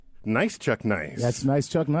Nice Chuck Nice. That's Nice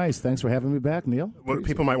Chuck Nice. Thanks for having me back, Neil. Well,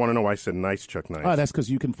 people might want to know why I said Nice Chuck Nice. Oh, that's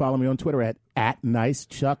because you can follow me on Twitter at Nice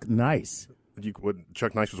Chuck Nice.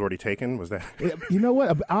 Chuck Nice was already taken? Was that? You know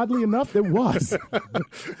what? Oddly enough, there was.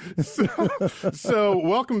 So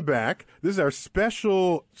welcome back. This is our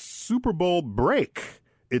special Super Bowl break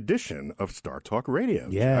edition of Star Talk Radio.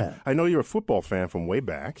 Yeah. I know you're a football fan from way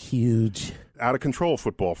back. Huge. Out of control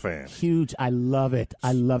football fan. Huge. I love it.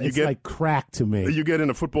 It's like crack to me. You get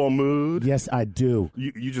in a football mood? Yes, I do.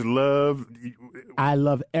 You just love... I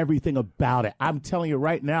love everything about it. I'm telling you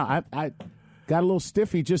right now, I got a little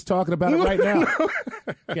stiffy just talking about it right now.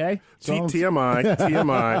 Okay? TMI.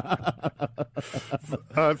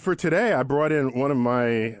 For today, I brought in one of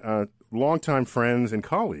my longtime friends and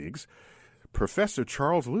colleagues, Professor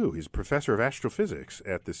Charles Liu. He's professor of astrophysics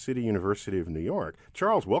at the City University of New York.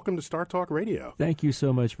 Charles, welcome to Star Talk Radio. Thank you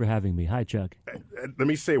so much for having me. Hi, Chuck. Let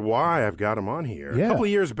me say why I've got him on here. Yeah. A couple of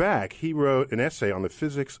years back, he wrote an essay on the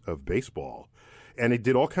physics of baseball. And he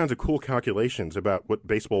did all kinds of cool calculations about what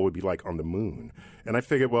baseball would be like on the moon. And I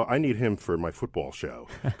figured, well, I need him for my football show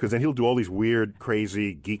because then he'll do all these weird,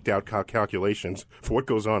 crazy, geeked-out calculations for what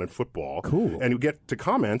goes on in football. Cool. And you get to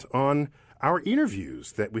comment on our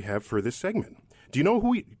interviews that we have for this segment. Do you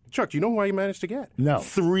know Chuck, do you know who I managed to get? No.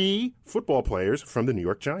 3 football players from the New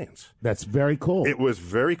York Giants. That's very cool. It was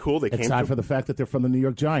very cool. They came Aside for the fact that they're from the New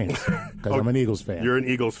York Giants, because I'm an Eagles fan. You're an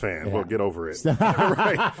Eagles fan. Yeah. Well, get over it.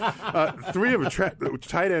 Right. 3 of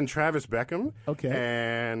tight end Travis Beckham. Okay.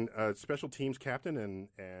 And special teams captain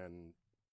and